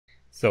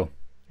So.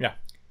 Ja.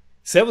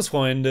 Servus,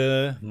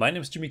 Freunde. My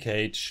name is Jimmy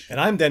Cage. And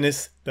I'm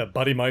Dennis, the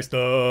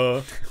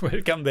Bodymeister.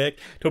 Welcome back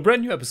to a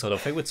brand new episode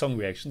of Favorite Song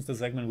Reactions, the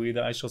segment where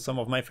either I show some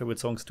of my favorite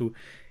songs to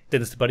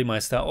Dennis the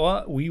Bodymeister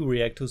or we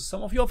react to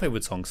some of your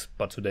favorite songs.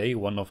 But today,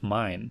 one of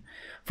mine.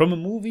 From a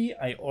movie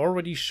I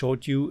already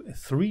showed you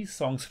 3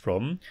 songs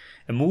from.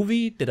 A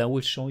movie that I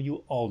will show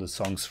you all the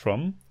songs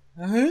from.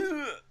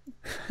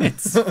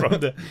 It's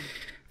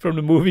from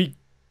the movie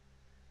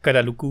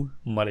Kadhalukku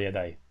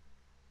Mariyadhai.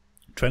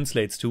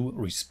 Translates to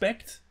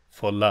Respect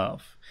for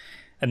Love.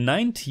 A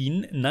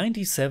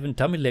 1997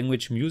 Tamil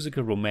language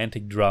musical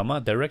romantic drama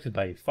directed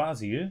by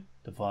Fazil,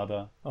 the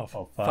father of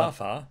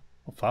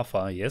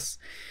Fafa, yes.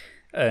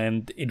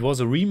 And it was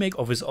a remake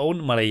of his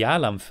own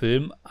Malayalam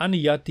film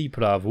Aniyati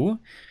Pravu.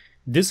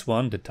 This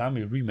one, the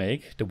Tamil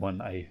remake, the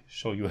one I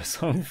show you a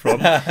song from,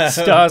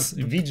 stars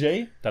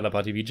Vijay,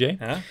 Thalapathy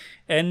Vijay,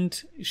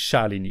 and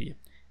Shalini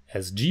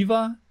as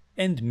Jiva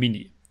and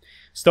Mini.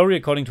 Story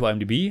according to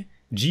IMDb,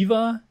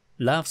 Jiva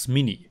loves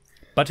Mini,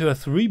 but her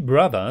 3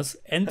 brothers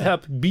end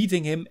up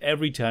beating him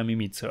every time he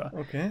meets her.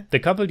 Okay. The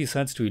couple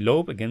decides to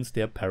elope against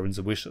their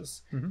parents'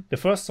 wishes. Mm-hmm. The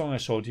first song I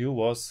showed you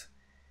was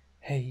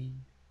Hey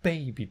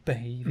Baby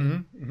Baby.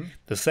 Mm-hmm.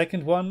 The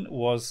second one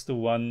was the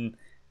one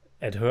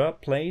at her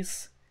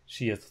place.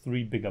 She has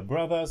 3 bigger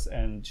brothers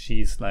and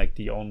she's like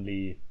the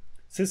only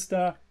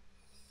sister.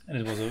 And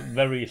it was a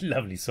very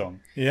lovely song.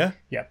 Yeah?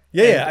 Yeah.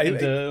 And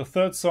the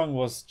third song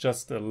was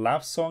just a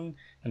love song.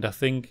 And I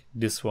think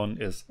this one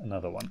is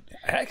another one.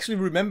 I actually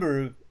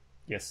remember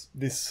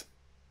this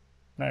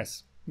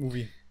nice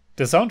movie.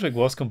 The soundtrack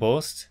was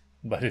composed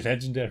by the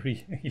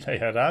legendary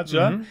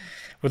Ilayaraja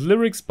with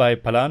lyrics by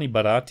Palani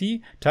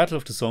Bharati. Title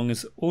of the song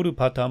is Oru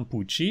Pattam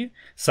Poochi,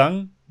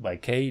 sung by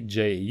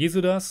K.J.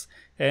 Yesudas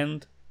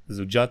and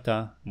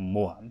Sujata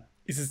Mohan.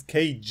 Is it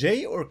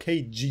KJ or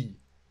KG?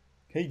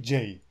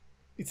 KJ.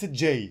 It's a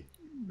J.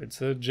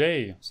 It's a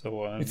J.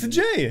 So it's a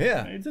J,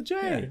 yeah. It's a J.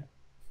 Yeah.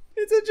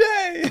 It's a J.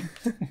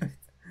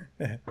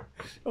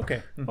 Okay.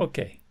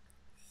 Okay.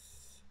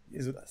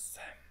 Yesudas.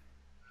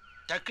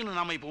 டக்குன்னு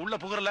நாம இப்ப உள்ள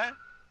புகறல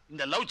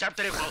இந்த love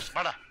சாப்டரே close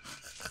வாடா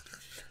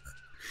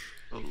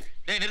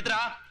டேய் நிறுத்துடா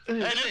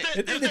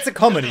It's a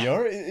comedy,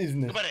 or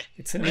isn't it?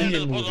 It's an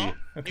Indian movie.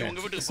 Okay.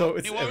 So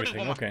it's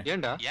everything. Okay.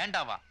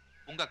 ஏண்டாவா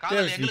உங்க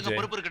காதல எங்களுக்கு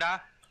பொறுப்பு இருக்குடா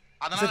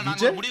அதனால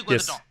நாங்க ஒரு முடிவுக்கு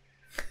வந்துட்டோம்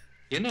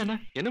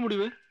என்ன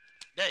முடிவு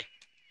டேய்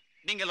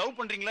நீங்க லவ்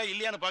பண்றீங்களா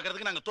இல்லையான்னு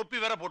பார்க்கிறதுக்கு நாங்க தொப்பி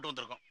வேற போட்டு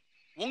வந்திருக்கோம்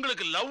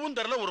உங்களுக்கு லவ்வும்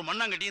தரல ஒரு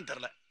மண்ணாங்கட்டியும்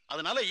தரல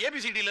அதனால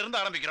ஏபிசிடில இருந்து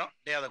ஆரம்பிக்கிறோம்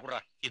டேய் அத குறா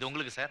இது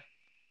உங்களுக்கு சார்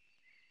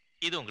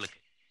இது உங்களுக்கு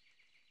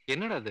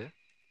என்னடா அது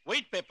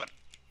ஒயிட் பேப்பர்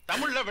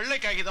தமிழ்ல வெள்ளை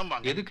காகிதம்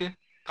வாங்க எதுக்கு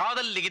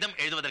காதல் லிகிதம்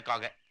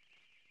எழுதுவதற்காக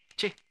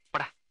சீ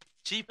படா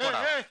சீ போடா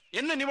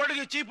என்ன நீ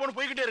வாடகை சீ போன்னு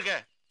போயிட்டே இருக்க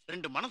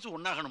ரெண்டு மனசு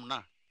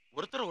ஒண்ணாகணும்னா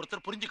ஒருத்தர்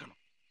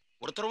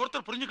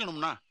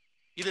புரிஞ்சுக்கணும்னா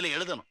இதுல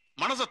எழுதணும்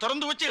மனசை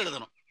திறந்து வச்சு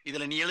எழுதணும்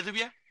இதுல நீ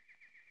எழுதுவியா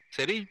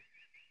சரி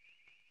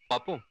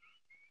பாப்போம்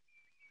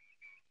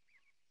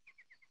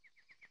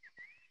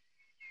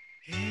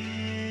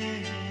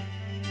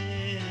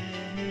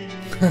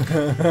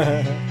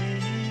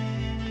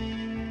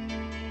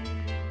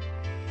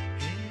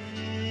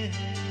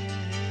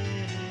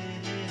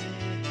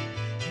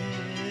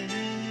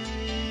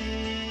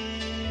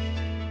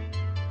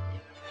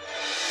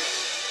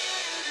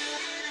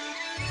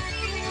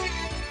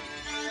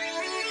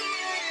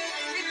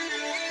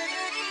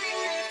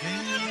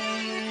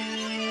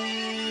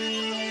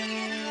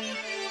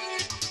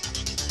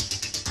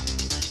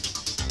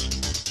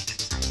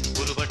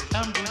ஒரு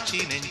பட்டாம் பூச்சி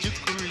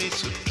நெஞ்சுக்குள்ளே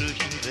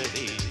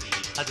சுற்றுகின்றதே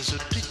அது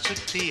சுற்றி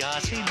சுற்றி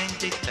ஆசை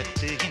நெஞ்சை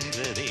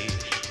தட்டுகின்றதே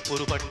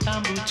ஒரு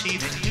பட்டாம்பூச்சி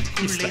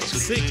நெஞ்சுக்குள்ளே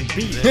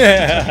சுற்றுகின்றதே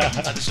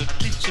அது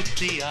சுற்றி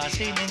சுற்றி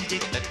ஆசை நெஞ்சை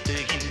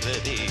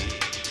தட்டுகின்றதே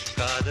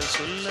காதல்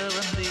சொல்ல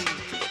வந்தே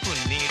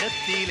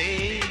உன்னிடத்திலே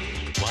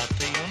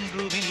வார்த்தை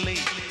ஒன்றுமில்லை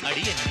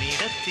அடி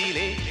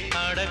என்னிடத்திலே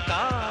அட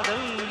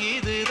காதல்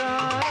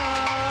இதுதான்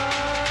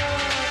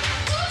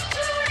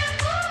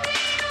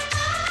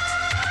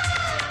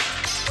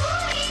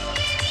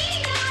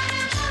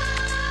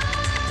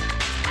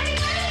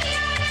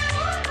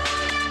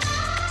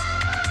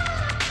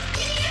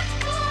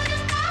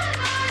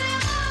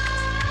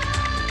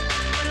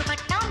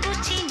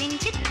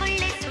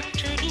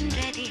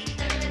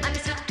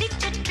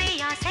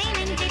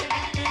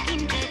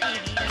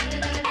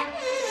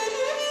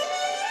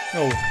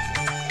Oh.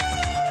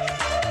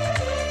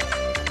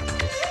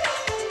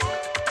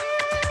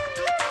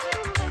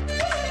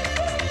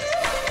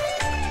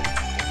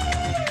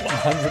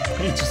 100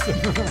 pages.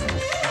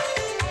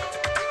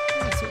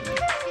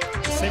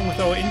 Same with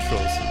our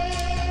intros.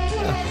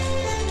 Yeah.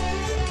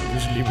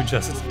 Usually we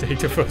just take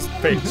the first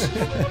page.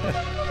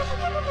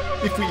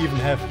 If we even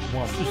have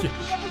one.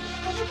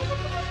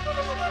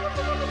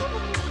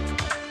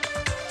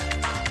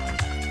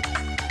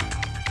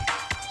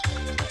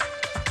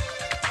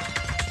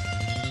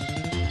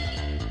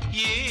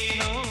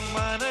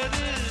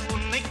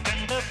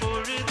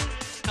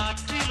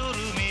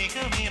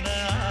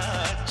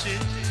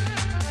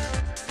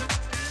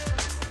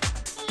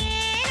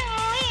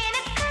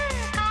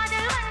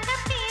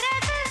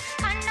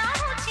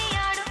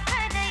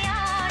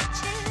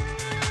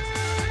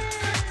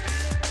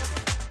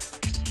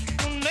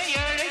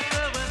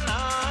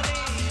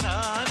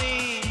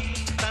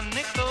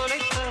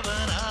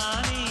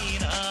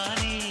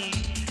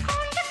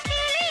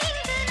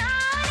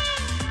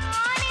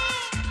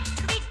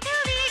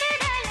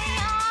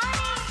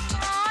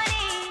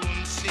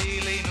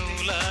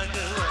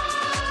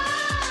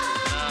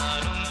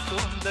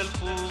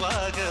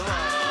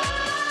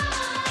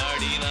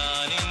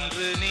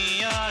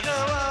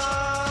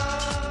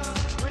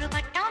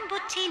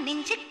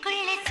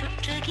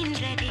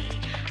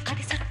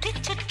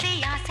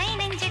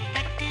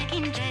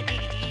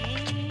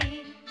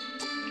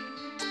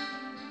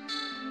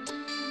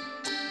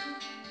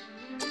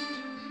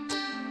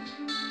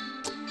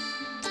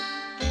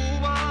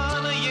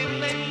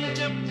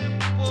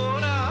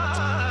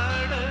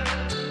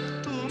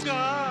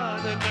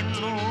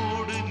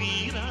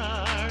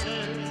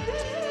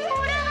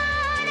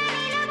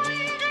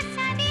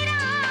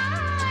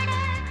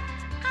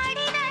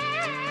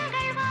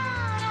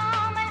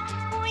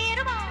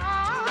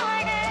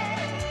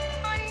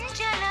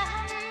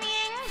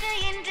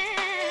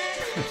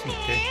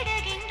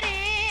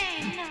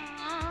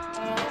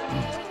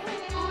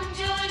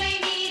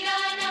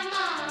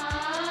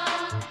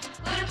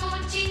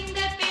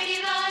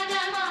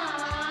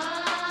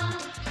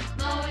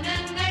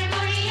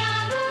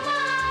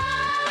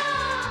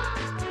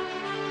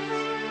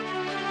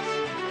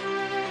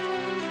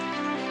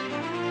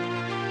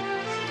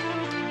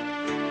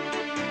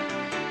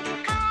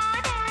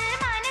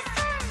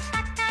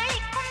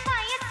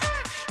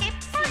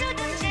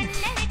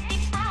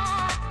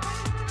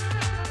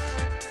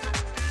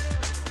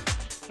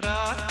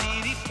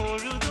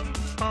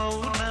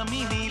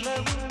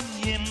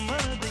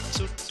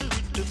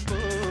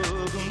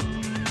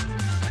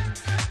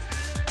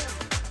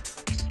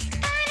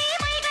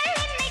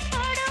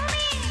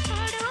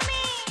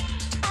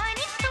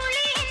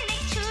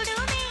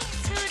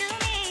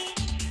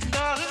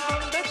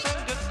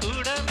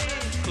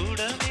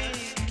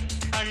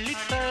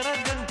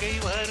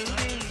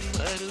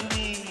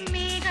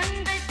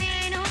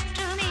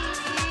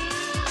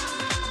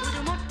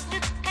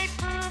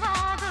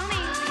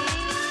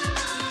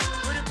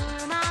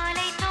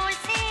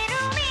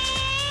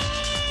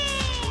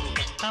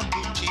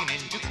 பட்டாம்பூச்சி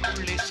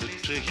நெஞ்சுக்குள்ளே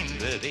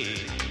சுற்றுகின்றதே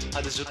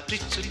அது சுற்றி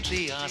சுற்றி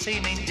ஆசை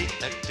நெஞ்சை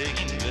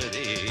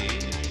தட்டுகின்றதே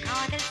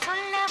காதல்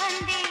சொல்ல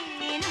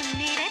வந்தேன்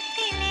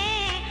உன்னிடத்திலே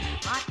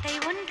வார்த்தை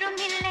ஒன்றும்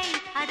இல்லை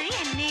அது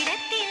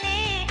என்னிடத்திலே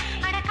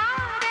அட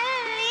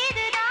காதல்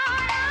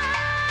இதுதானா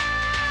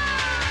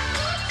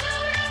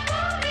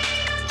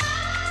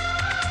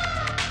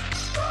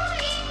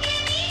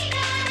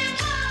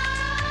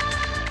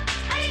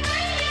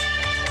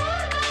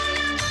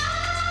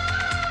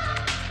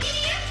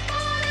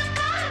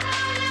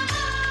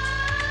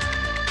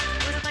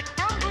ஒரு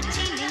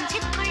பட்டாம்பூச்சி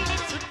நெஞ்சுக்குள்ளே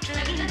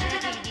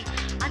சுற்றுகின்றதே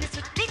அது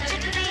சுற்றி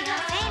சுற்றி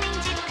ஆசை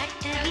நெஞ்சில்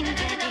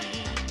கட்டுகின்றதே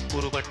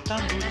ஒரு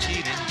பட்டாம்பூச்சி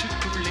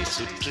நெஞ்சுக்குள்ளே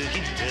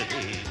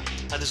சுற்றுகின்றதே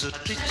அது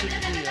சுற்றி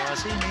சுற்றி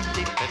ஆசை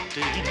நெஞ்சை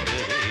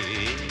தட்டுகின்றதே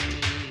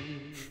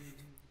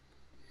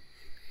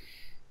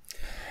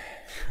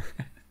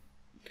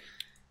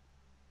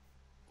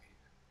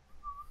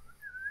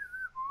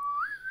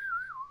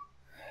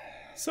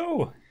So,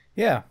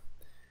 Yeah.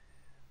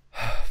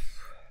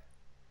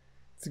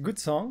 It's a good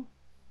song.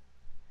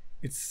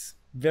 It's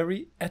very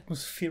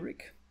atmospheric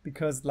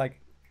because, like,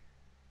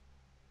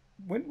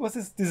 when was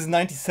this? This is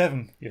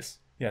 97. yes.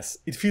 Yes,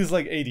 it feels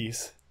like 80s.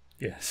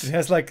 Yes. It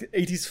has like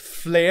 80s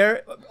flair.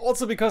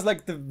 Also because like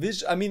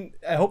I mean,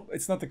 I hope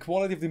it's not the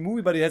quality of the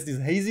movie, but it has this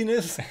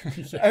haziness.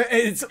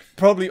 It's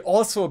probably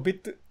also a bit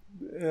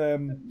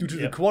due to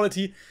the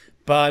quality,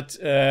 but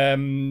a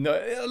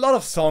lot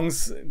of songs,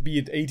 be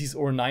it 80s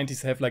or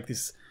 90s, have like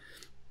this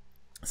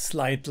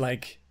slight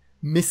like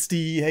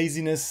misty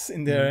haziness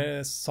in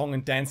their song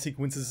and dance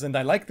sequences, and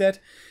I like that.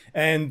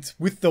 And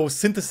with those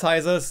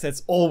synthesizers,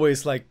 that's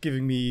always like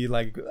giving me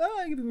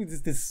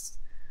this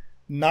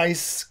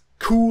nice,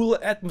 cool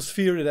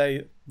atmosphere that I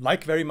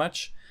like very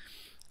much.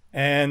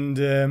 And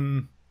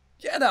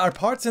yeah, there are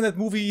parts in that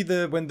movie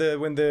when the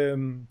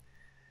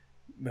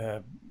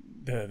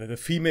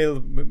female,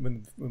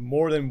 when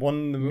more than one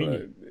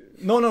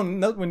no,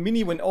 not when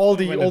Minnie, when all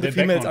the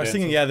females are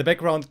singing. Yeah, the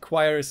background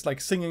choir is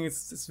like singing.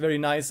 It's very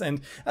nice,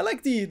 and I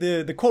like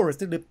the chorus.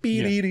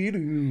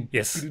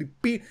 Yes.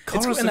 Chorus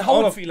Chorus and in how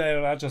all of Eli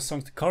Raja's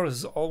songs, the chorus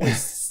is always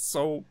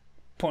so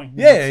poignant.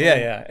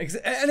 Yeah.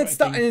 And it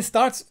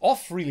starts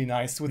off really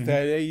nice with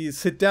they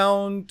sit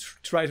down,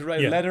 try to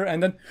write a letter,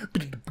 and then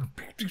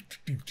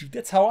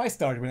that's how I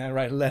start when I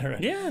write a letter.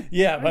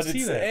 Yeah, but I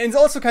see that. and it's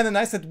also kind of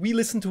nice that we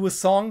listen to a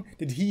song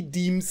that he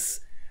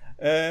deems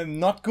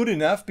not good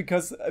enough,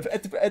 because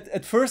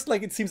at first,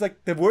 like, it seems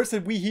like the words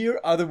that we hear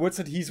are the words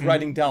that he's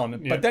writing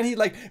down, but then he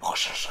like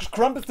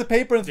crumples the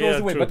paper and throws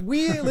it away. True. But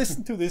we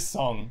listen to this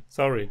song.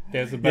 Sorry,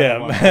 there's a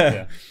better one.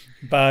 Yeah.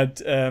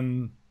 But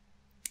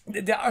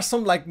there are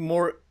some like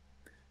more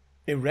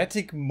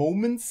erratic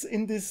moments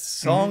in this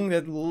song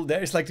that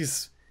there is like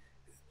this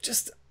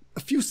just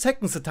a few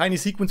seconds, a tiny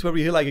sequence where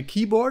we hear like a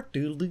keyboard,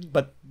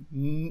 but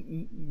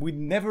we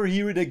never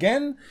hear it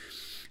again,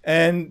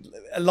 and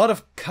a lot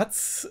of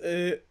cuts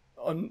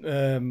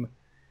on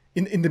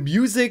in the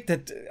music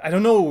that I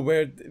don't know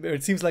where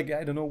it seems like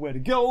I don't know where to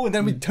go, and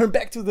then we turn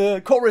back to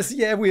the chorus.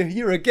 Yeah, we're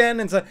here again,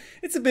 and so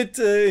it's a bit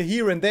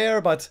here and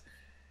there, but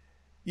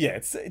yeah,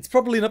 it's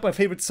probably not my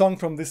favorite song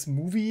from this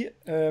movie.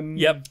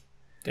 Yep,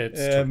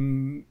 that's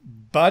true.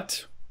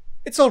 But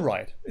it's all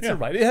right. It's all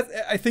right.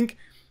 I think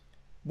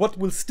what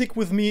will stick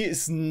with me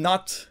is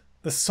not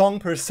the song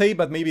per se,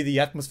 but maybe the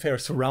atmosphere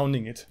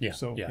surrounding it. Yeah.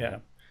 So Yeah,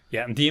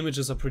 and the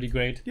images are pretty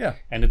great. Yeah.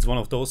 And it's one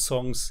of those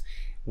songs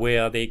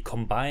where they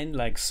combine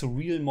like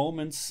surreal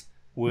moments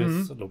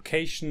with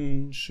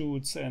location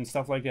shoots and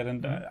stuff like that.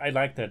 And I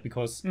like that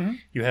because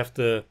you have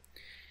the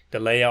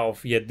layer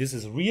of, this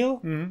is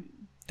real.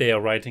 They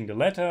are writing the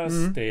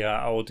letters. They are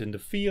out in the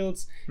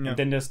fields. And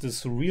then there's the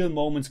surreal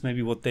moments,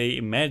 maybe what they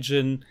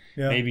imagine.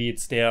 Maybe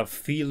it's their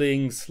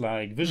feelings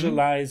like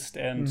visualized.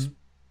 And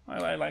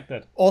I like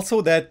that.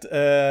 Also that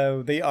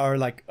they are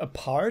like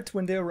apart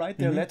when they write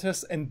their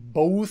letters, and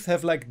both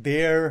have like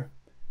their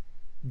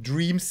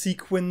dream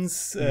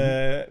sequence,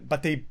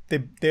 but they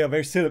are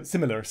very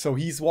similar. So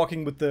he's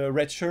walking with the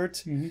red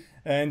shirt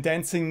and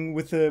dancing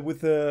with I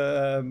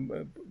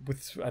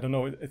don't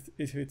know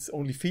if it's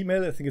only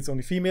female. I think it's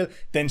only female.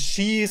 Then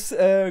she's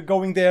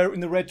going there in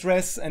the red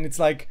dress, and it's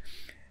like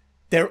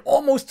they're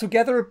almost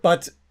together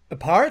but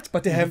apart,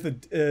 but they have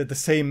the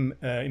same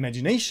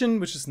imagination,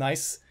 which is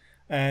nice.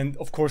 And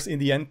of course, in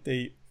the end,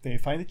 they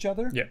find each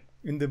other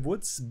in the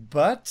woods.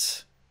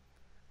 But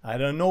I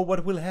don't know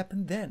what will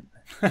happen then,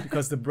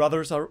 because the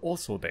brothers are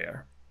also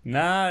there.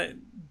 Nah,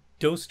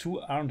 those two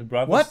aren't the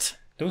brothers. What?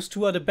 Those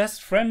two are the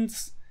best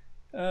friends.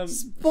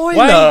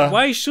 Spoiler!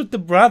 Why should the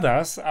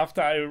brothers,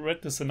 after I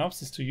read the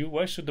synopsis to you,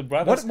 why should the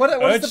brothers What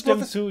urge the them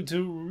brothers?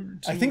 to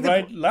I think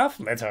write love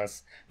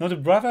letters? No, the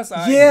brothers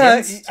are Yeah,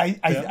 against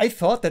I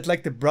thought that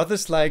like the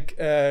brothers like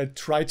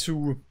try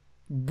to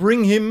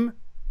bring him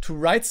to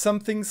write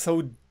something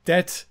so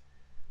that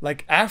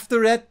like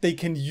after that they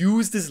can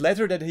use this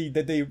letter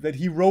that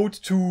he wrote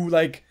to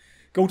like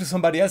go to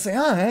somebody else,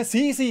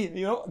 say see,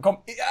 you know,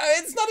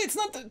 it's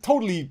not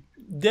totally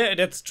Yeah,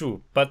 that's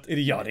true. But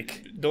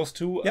idiotic. those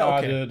two Yeah, are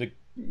okay. the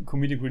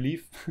comedic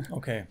relief.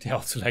 Okay. They're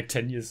also like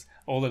 10 years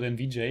older than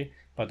Vijay,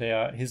 but they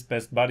are his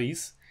best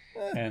buddies.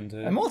 And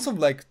I'm also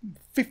like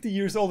 50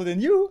 years older than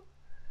you.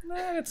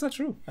 nah, that's not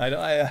true.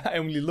 I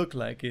only look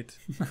like it.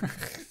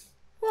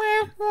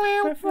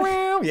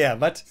 Yeah,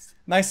 but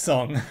nice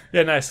song.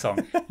 Yeah, nice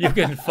song. You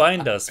can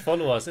find us,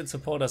 follow us, and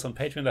support us on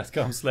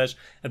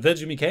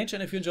patreon.com/TheJimmyCage.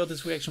 And if you enjoyed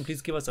this reaction,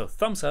 please give us a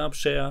thumbs up,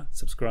 share,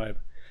 subscribe,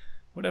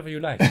 whatever you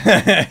like.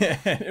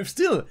 If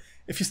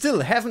you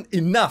still haven't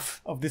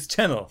enough of this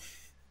channel,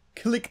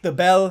 click the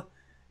bell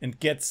and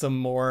get some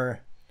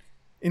more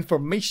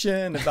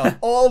information about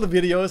all the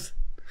videos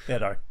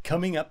that are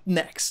coming up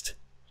next.